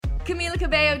Camila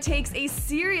Cabello takes a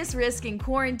serious risk in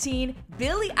quarantine,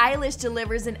 Billie Eilish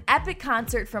delivers an epic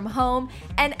concert from home,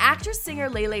 and actress-singer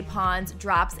Lele Pons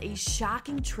drops a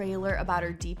shocking trailer about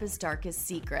her deepest, darkest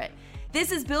secret.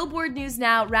 This is Billboard News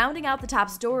Now, rounding out the top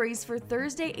stories for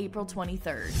Thursday, April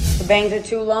 23rd. The bangs are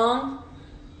too long.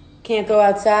 Can't go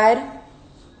outside.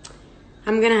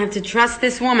 I'm gonna have to trust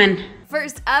this woman.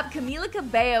 First up, Camila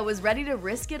Cabello was ready to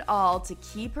risk it all to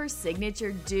keep her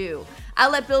signature due.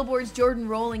 I'll let Billboard's Jordan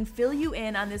Rowling fill you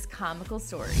in on this comical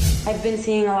story. I've been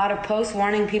seeing a lot of posts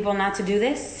warning people not to do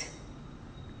this.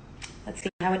 Let's see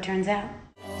how it turns out.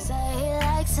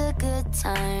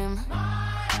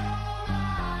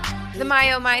 The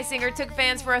My Oh My singer took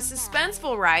fans for a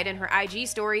suspenseful ride in her IG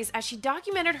stories as she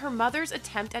documented her mother's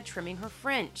attempt at trimming her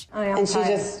fringe. And she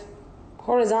just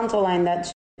horizontal lined that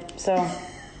shit, so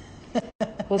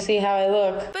we'll see how I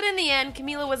look. But in the end,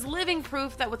 Camila was living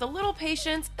proof that with a little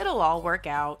patience, it'll all work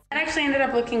out. That actually ended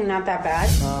up looking not that bad.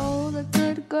 Oh, the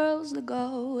good girls that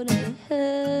go to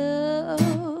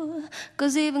hell,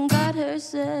 'cause even God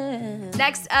herself.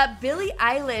 Next up, Billie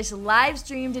Eilish live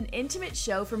streamed an intimate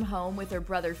show from home with her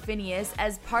brother Finneas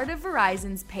as part of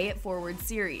Verizon's Pay It Forward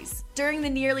series. During the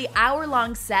nearly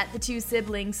hour-long set, the two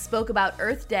siblings spoke about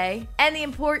Earth Day and the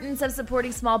importance of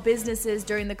supporting small businesses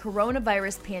during the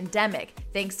coronavirus pandemic,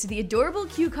 thanks to the adorable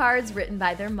cue cards written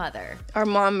by their mother. Our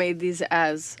mom made these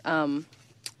as,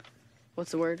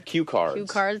 what's the word? Cue cards. Cue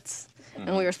cards. Mm-hmm.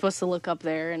 And we were supposed to look up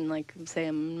there and say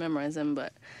them and memorize them,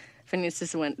 but Finneas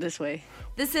just went this way.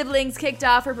 The siblings kicked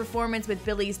off her performance with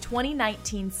Billie's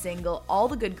 2019 single, All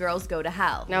the Good Girls Go to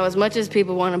Hell. Now, as much as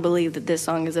people want to believe that this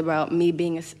song is about me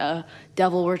being a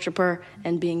devil worshiper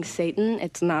and being Satan,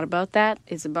 it's not about that.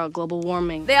 It's about global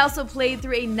warming. They also played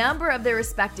through a number of their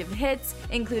respective hits,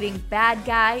 including Bad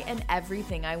Guy and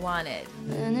Everything I Wanted.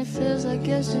 And it feels like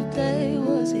yesterday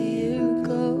was a year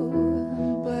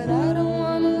ago, but I don't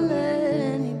want to let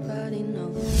anybody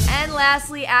know. And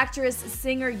lastly, actress,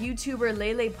 singer, YouTuber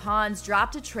Lele Pons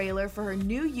dropped a trailer for her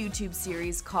new YouTube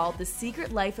series called The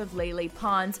Secret Life of Lele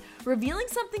Pons, revealing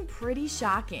something pretty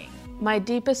shocking. My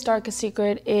deepest, darkest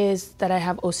secret is that I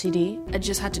have OCD. I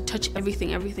just had to touch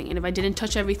everything. And if I didn't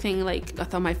touch everything, I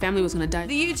thought my family was gonna die.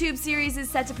 The YouTube series is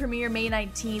set to premiere May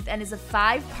 19th and is a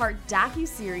 5-part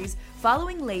docu-series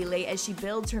following Lele as she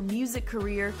builds her music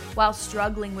career while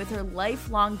struggling with her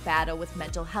lifelong battle with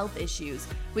mental health issues,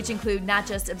 which include not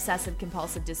just obsessive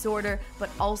compulsive disorder, but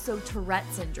also Tourette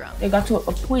syndrome. It got to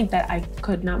a point that I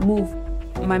could not move.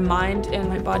 My mind and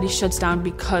my body shuts down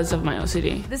because of my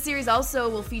OCD. The series also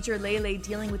will feature Lele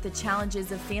dealing with the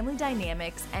challenges of family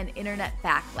dynamics and internet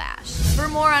backlash. For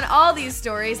more on all these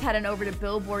stories, head on over to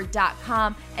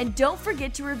Billboard.com, and don't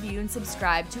forget to review and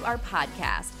subscribe to our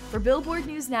podcast. For Billboard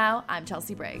News Now, I'm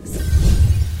Chelsea Briggs.